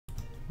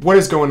What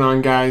is going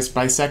on, guys?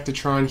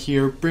 Bisectatron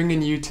here,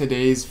 bringing you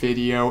today's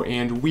video,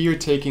 and we are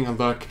taking a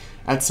look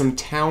at some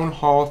Town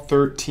Hall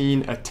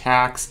 13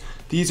 attacks.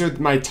 These are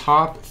my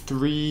top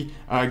three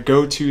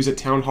go-tos at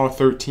Town Hall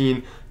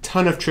 13.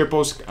 Ton of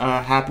triples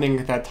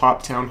happening at that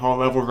top Town Hall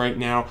level right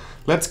now.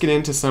 Let's get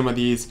into some of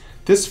these.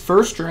 This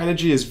first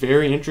strategy is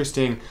very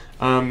interesting.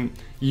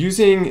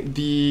 Using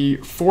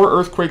the 4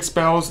 earthquake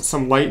spells,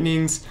 some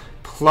lightnings,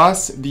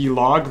 plus the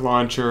log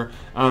launcher.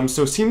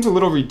 So it seems a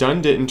little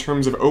redundant in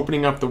terms of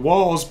opening up the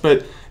walls,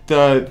 but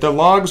the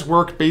logs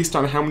work based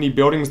on how many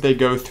buildings they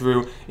go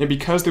through, and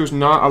because there's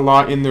not a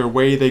lot in their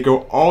way, they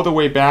go all the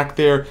way back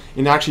there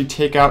and actually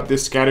take out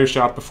this scatter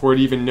shot before it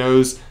even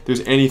knows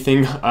there's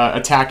anything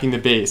attacking the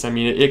base. I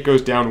mean, it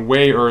goes down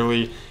way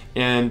early.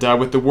 And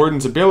with the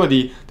Warden's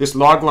ability, this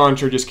log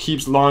launcher just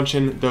keeps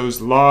launching those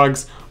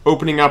logs,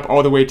 opening up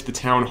all the way to the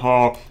Town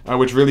Hall,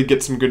 which really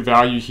gets some good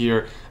value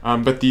here.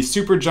 But the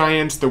Super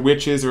Giants, the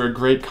Witches, are a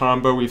great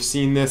combo. We've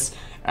seen this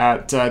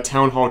at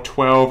Town Hall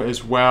 12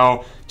 as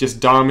well, just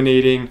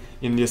dominating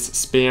in this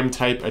spam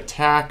type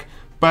attack.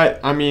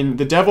 But, I mean,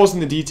 the devil's in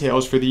the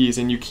details for these,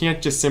 and you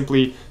can't just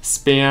simply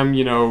spam,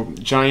 you know,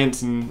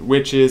 Giants and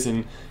Witches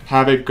and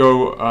have it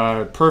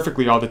go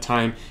perfectly all the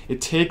time. It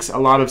takes a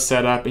lot of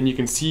setup, and you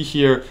can see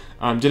here,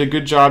 did a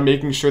good job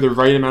making sure the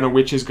right amount of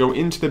Witches go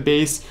into the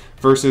base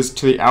versus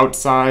to the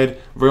outside.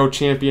 Royal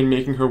Champion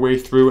making her way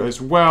through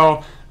as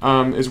well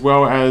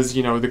as,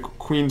 you know, the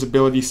Queen's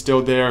ability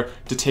still there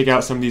to take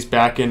out some of these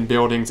back-end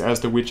buildings as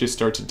the Witches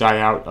start to die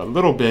out a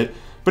little bit.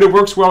 But it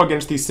works well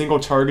against these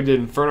single-targeted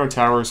Inferno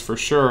Towers for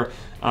sure.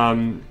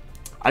 I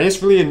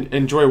just really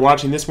enjoy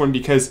watching this one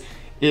because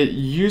it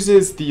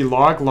uses the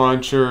log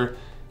launcher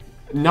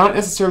not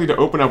necessarily to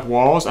open up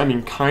walls, I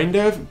mean kind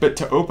of, but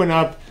to open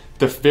up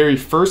the very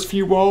first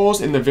few walls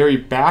and the very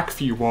back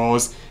few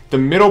walls. The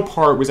middle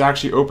part was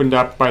actually opened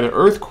up by the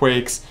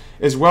earthquakes,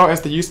 as well as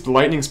the use of the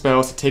lightning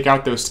spells to take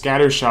out those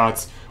scatter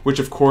shots, which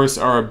of course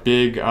are a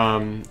big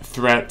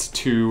threat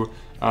to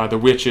the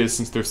Witches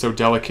since they're so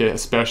delicate,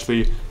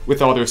 especially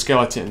with all their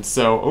skeletons.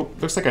 So, oh,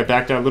 looks like I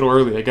backed out a little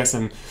early. I guess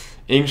I'm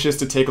anxious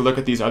to take a look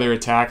at these other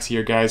attacks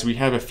here, guys. We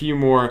have a few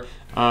more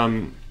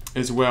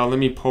as well. Let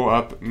me pull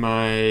up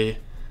my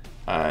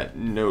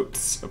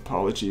notes.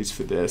 Apologies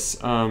for this.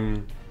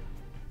 Going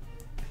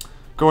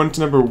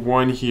to number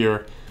 1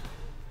 here.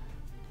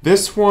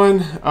 This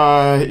one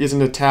is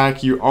an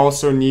attack you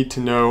also need to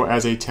know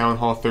as a Town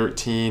Hall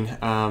 13.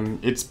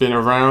 It's been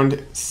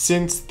around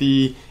since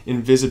the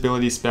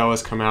invisibility spell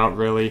has come out,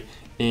 really,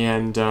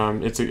 and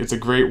it's a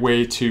great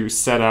way to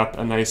set up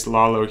a nice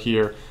Lalo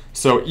here.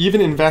 So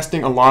even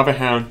investing a Lava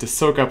Hound to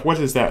soak up, what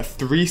is that,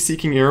 3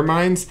 Seeking Air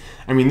Mines?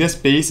 I mean, this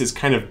base is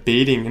kind of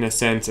baiting, in a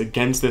sense,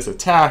 against this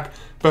attack,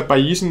 but by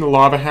using the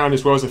Lava Hound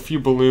as well as a few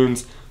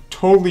balloons,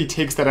 totally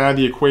takes that out of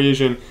the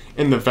equation,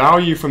 and the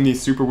value from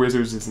these Super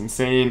Wizards is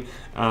insane.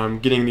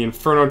 Getting the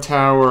Inferno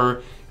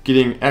Tower,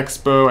 getting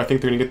Expo, I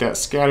think they're going to get that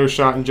scatter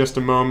shot in just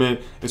a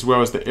moment, as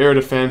well as the air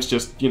defense,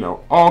 just, you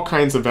know, all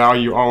kinds of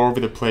value all over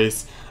the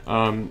place.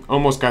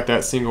 Almost got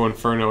that single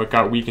Inferno, it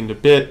got weakened a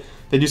bit.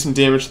 They do some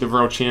damage to the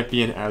Royal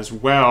Champion as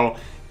well,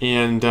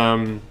 and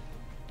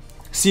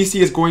CC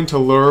is going to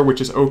lure,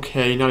 which is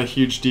okay, not a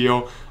huge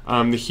deal.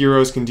 The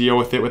heroes can deal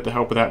with it with the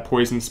help of that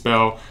poison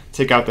spell,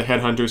 take out the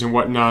headhunters and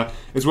whatnot,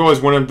 as well as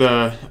one of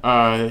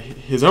the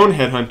his own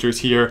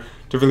headhunters here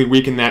to really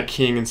weaken that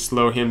king and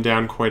slow him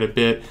down quite a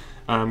bit.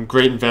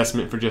 Great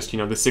investment for just, you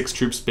know, the 6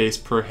 troop space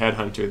per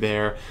headhunter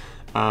there.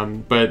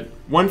 But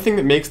one thing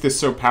that makes this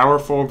so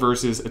powerful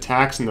versus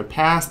attacks in the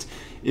past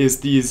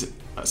is these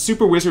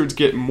Super Wizards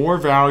get more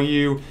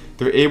value.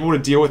 They're able to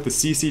deal with the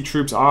CC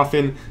troops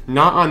often,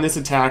 not on this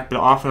attack, but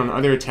often on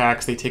other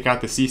attacks. They take out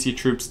the CC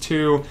troops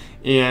too,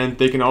 and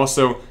they can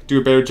also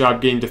do a better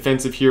job getting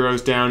defensive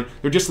heroes down.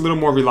 They're just a little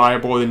more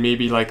reliable than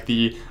maybe like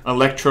the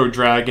Electro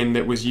Dragon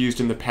that was used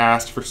in the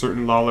past for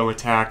certain Lalo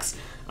attacks.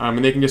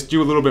 And they can just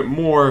do a little bit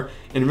more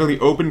and really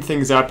open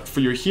things up for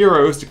your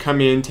heroes to come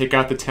in, take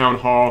out the Town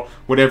Hall,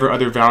 whatever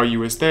other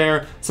value is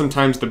there.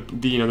 Sometimes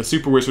the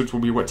Super Wizards will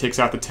be what takes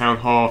out the Town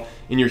Hall,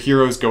 and your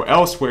heroes go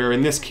elsewhere.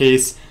 In this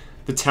case,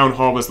 the Town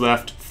Hall was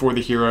left for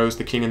the heroes,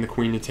 the King and the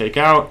Queen, to take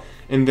out.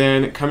 And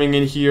then coming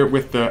in here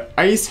with the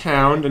Ice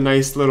Hound, a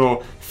nice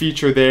little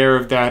feature there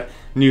of that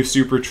new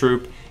Super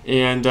Troop,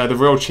 and the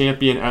Royal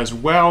Champion as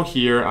well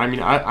here. I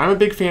mean, I'm a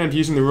big fan of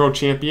using the Royal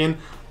Champion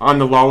on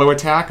the Lalo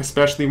attack,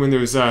 especially when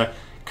there's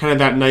kind of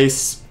that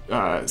nice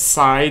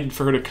side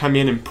for her to come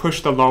in and push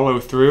the Lalo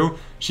through.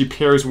 She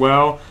pairs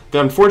well. The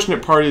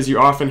unfortunate part is you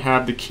often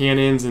have the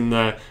cannons and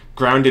the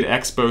grounded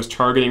Expos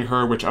targeting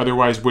her, which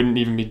otherwise wouldn't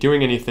even be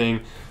doing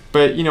anything.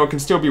 But, you know, it can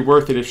still be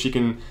worth it if she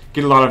can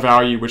get a lot of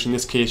value, which in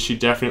this case she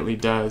definitely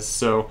does.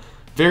 So,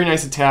 very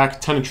nice attack.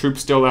 Ton of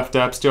troops still left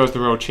up. Still has the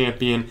Royal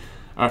Champion.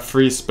 A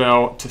free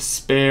spell to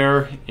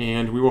spare,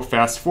 and we will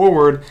fast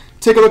forward.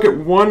 Take a look at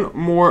one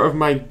more of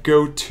my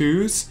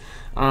go-tos.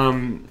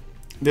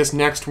 This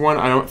next one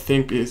I don't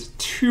think is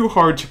too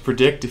hard to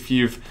predict if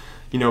you've,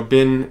 you know,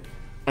 been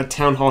a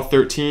Town Hall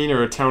 13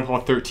 or a Town Hall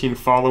 13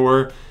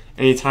 follower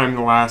anytime in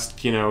the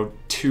last, you know,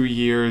 2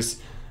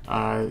 years.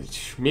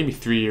 maybe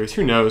 3 years.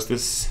 Who knows?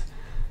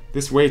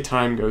 This way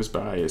time goes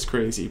by is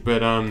crazy.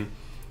 But am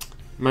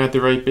I at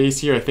the right base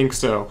here? I think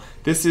so.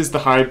 This is the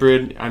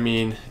hybrid. I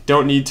mean,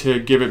 don't need to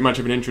give it much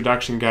of an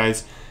introduction,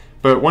 guys.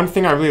 But one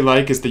thing I really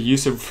like is the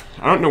use of,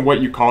 I don't know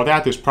what you call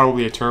that, there's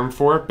probably a term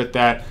for it, but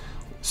that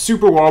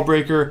super wall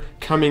breaker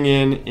coming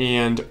in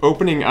and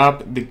opening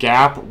up the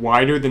gap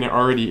wider than it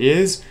already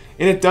is.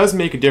 And it does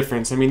make a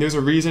difference. I mean, there's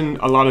a reason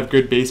a lot of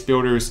good base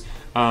builders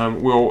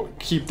will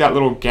keep that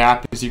little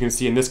gap, as you can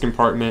see in this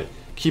compartment,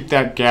 keep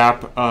that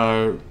gap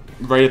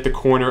right at the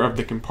corner of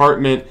the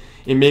compartment.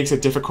 It makes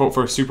it difficult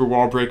for super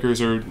wall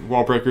breakers or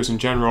wall breakers in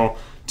general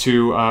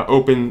to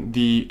open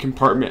the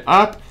compartment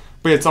up,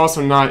 but it's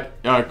also not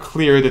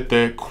clear that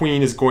the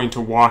queen is going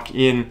to walk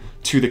in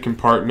to the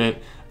compartment.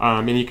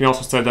 And you can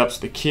also set it up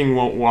so the king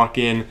won't walk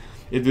in.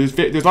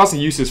 There's lots of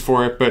uses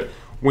for it, but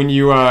when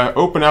you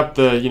open up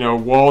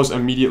the walls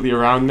immediately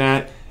around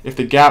that, if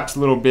the gap's a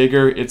little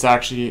bigger,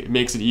 it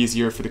makes it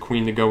easier for the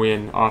queen to go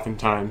in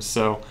oftentimes.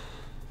 So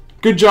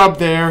good job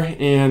there,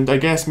 and I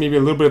guess maybe a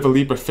little bit of a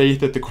leap of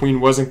faith that the queen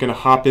wasn't going to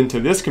hop into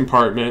this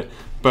compartment,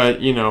 but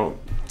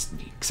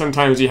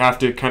sometimes you have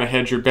to kind of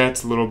hedge your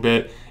bets a little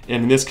bit,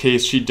 and in this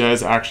case she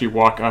does actually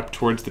walk up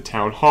towards the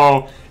town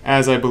hall,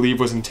 as I believe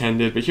was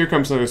intended. But here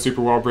comes another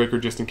super wall breaker,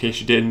 just in case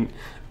you didn't,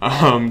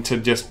 to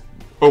just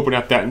open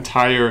up that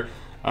entire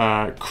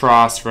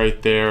cross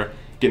right there,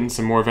 getting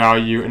some more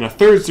value. And a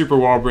third super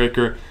wall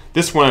breaker,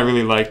 this one I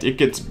really liked. It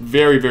gets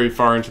very, very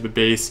far into the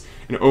base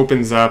and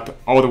opens up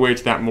all the way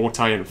to that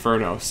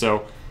multi-inferno.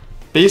 So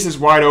base is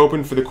wide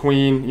open for the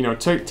queen.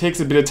 Takes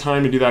a bit of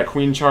time to do that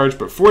queen charge,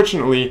 but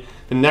fortunately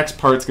the next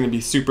part's going to be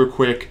super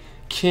quick.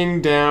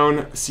 King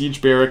down,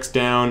 siege barracks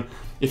down.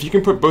 If you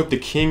can put both the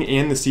king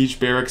and the siege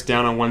barracks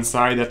down on one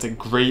side, that's a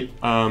great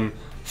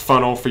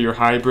funnel for your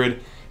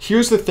hybrid.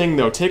 Here's the thing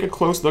though, take a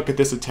close look at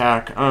this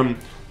attack.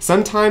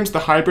 Sometimes the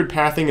hybrid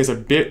pathing is a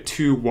bit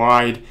too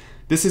wide.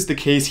 This is the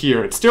case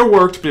here. It still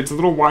worked, but it's a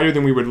little wider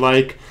than we would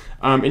like.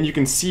 And you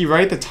can see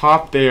right at the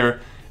top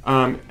there,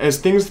 as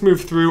things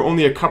move through,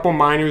 only a couple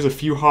miners, a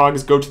few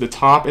hogs go to the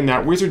top, and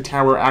that wizard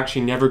tower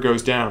actually never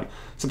goes down.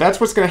 So that's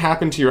what's going to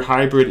happen to your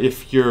hybrid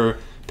if your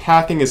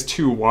pathing is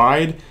too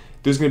wide.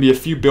 There's going to be a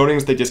few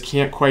buildings that just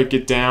can't quite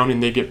get down,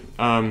 and they get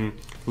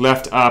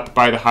left up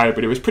by the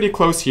hybrid. It was pretty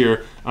close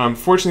here.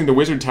 Fortunately, the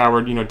wizard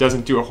tower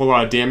doesn't do a whole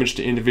lot of damage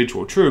to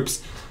individual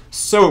troops,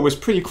 so it was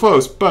pretty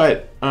close,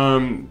 but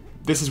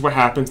this is what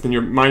happens. Then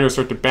your miners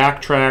start to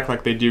backtrack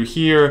like they do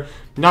here.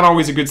 Not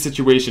always a good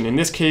situation. In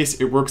this case,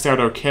 it works out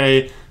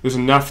okay. There's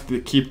enough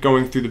to keep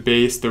going through the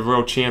base. The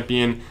royal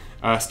champion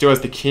still has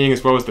the king,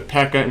 as well as the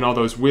P.E.K.K.A. and all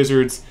those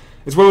wizards,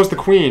 as well as the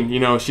queen.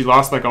 She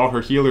lost like all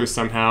her healers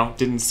somehow.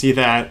 Didn't see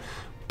that.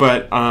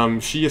 But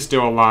she is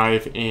still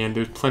alive, and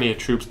there's plenty of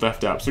troops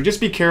left up. So just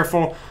be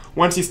careful.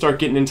 Once you start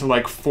getting into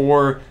like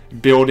 4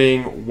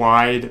 building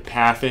wide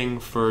pathing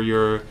for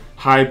your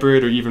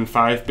hybrid, or even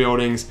 5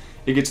 buildings,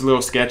 it gets a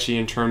little sketchy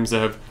in terms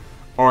of,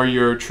 are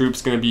your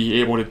troops going to be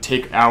able to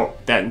take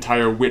out that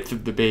entire width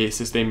of the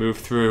base as they move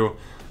through?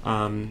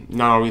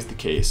 Not always the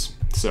case.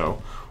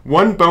 So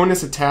one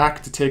bonus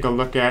attack to take a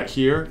look at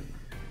here.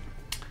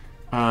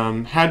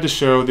 Had to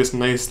show this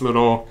nice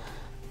little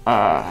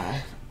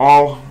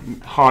all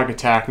hog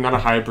attack, not a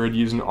hybrid,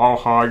 using all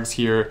hogs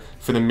here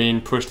for the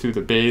main push through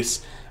the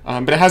base.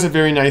 But it has a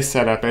very nice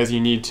setup, as you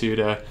need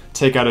to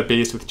take out a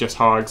base with just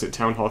hogs at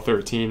Town Hall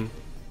 13.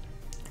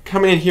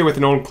 Coming in here with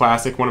an old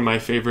classic, one of my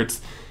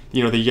favorites,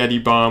 the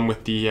Yeti bomb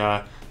with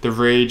the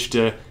rage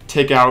to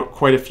take out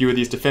quite a few of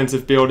these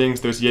defensive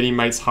buildings. Those Yeti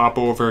mites hop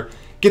over,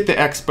 get the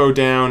Expo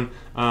down,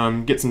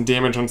 get some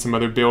damage on some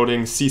other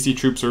buildings. CC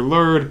troops are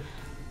lured,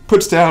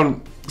 puts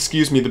down,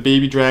 the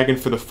baby dragon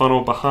for the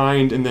funnel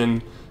behind, and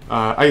then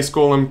Ice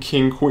Golem,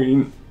 King,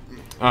 Queen,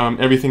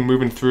 everything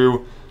moving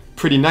through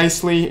pretty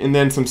nicely. And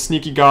then some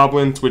sneaky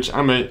goblins, which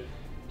I'm a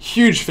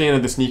huge fan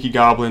of the sneaky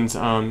goblins.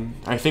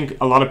 I think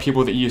a lot of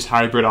people that use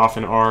hybrid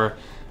often are,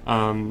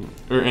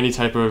 or any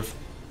type of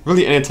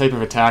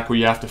attack where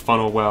you have to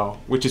funnel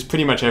well, which is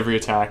pretty much every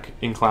attack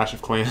in Clash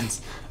of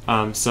Clans.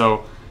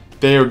 So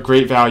they are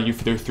great value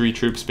for their 3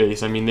 troop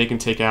space. I mean, they can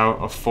take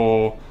out a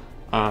full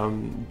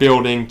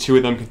building, 2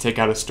 of them can take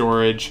out a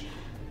storage.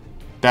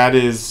 That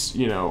is,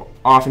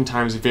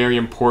 oftentimes very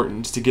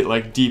important to get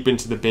like deep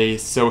into the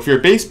base. So if you're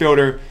a base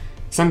builder,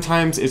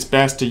 sometimes it's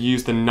best to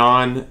use the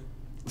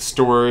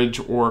non-storage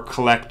or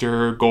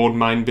collector gold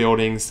mine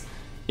buildings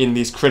in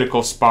these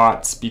critical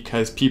spots,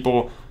 because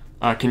people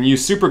can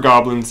use super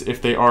goblins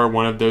if they are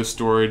one of those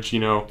storage,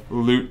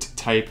 loot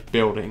type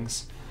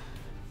buildings.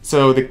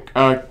 So the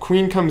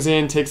queen comes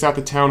in, takes out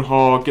the town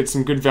hall, gets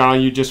some good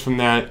value just from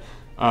that,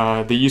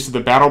 the use of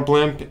the battle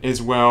blimp,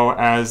 as well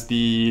as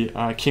the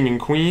king and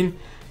queen.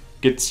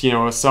 Gets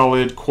a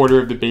solid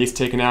quarter of the base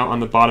taken out on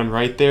the bottom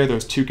right there,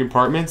 those 2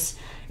 compartments,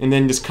 and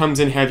then just comes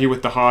in heavy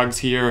with the hogs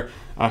here.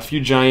 A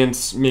few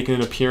giants making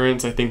an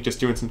appearance, I think,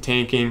 just doing some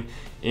tanking.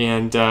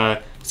 And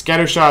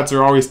scatter shots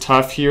are always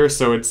tough here,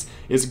 so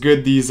it's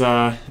good these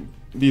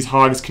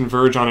hogs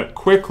converge on it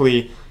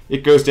quickly.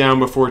 It goes down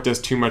before it does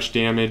too much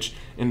damage.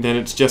 and then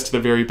it's just to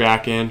the very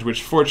back end,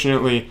 which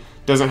fortunately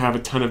doesn't have a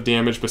ton of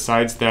damage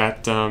besides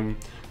that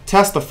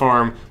Tesla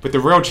farm, but the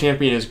Royal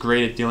Champion is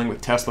great at dealing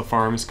with Tesla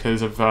farms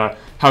because of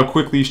how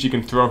quickly she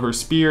can throw her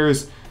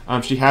spears.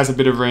 She has a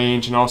bit of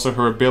range, and also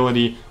her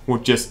ability will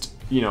just,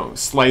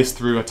 slice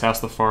through a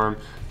Tesla farm.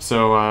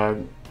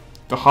 So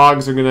the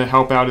Hogs are going to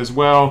help out as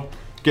well.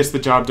 Gets the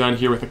job done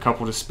here with a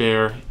couple to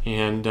spare,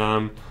 and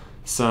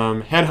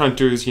some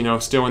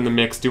Headhunters, still in the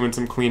mix, doing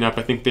some cleanup.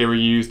 I think they were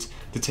used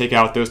to take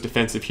out those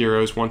defensive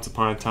heroes once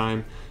upon a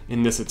time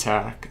in this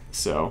attack.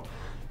 So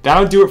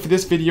that'll do it for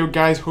this video,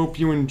 guys. Hope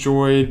you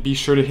enjoyed. Be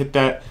sure to hit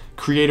that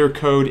creator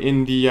code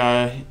in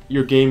the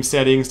your game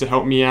settings to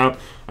help me out.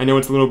 I know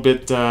it's a little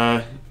bit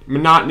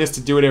monotonous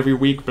to do it every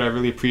week, but I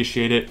really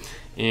appreciate it.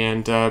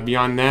 And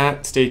beyond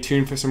that, stay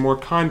tuned for some more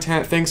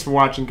content. Thanks for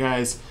watching,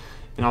 guys,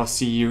 and I'll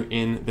see you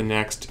in the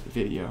next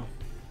video.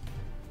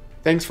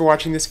 Thanks for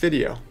watching this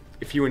video.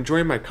 If you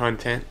enjoy my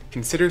content,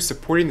 consider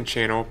supporting the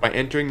channel by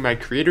entering my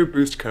creator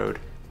boost code,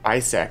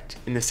 BISECT,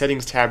 in the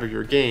settings tab of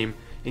your game,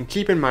 and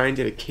keep in mind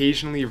it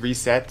occasionally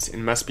resets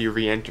and must be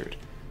re-entered.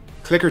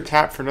 Click or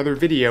tap for another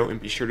video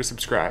and be sure to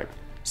subscribe.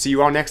 See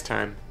you all next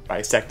time.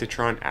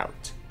 Bisectatron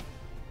out.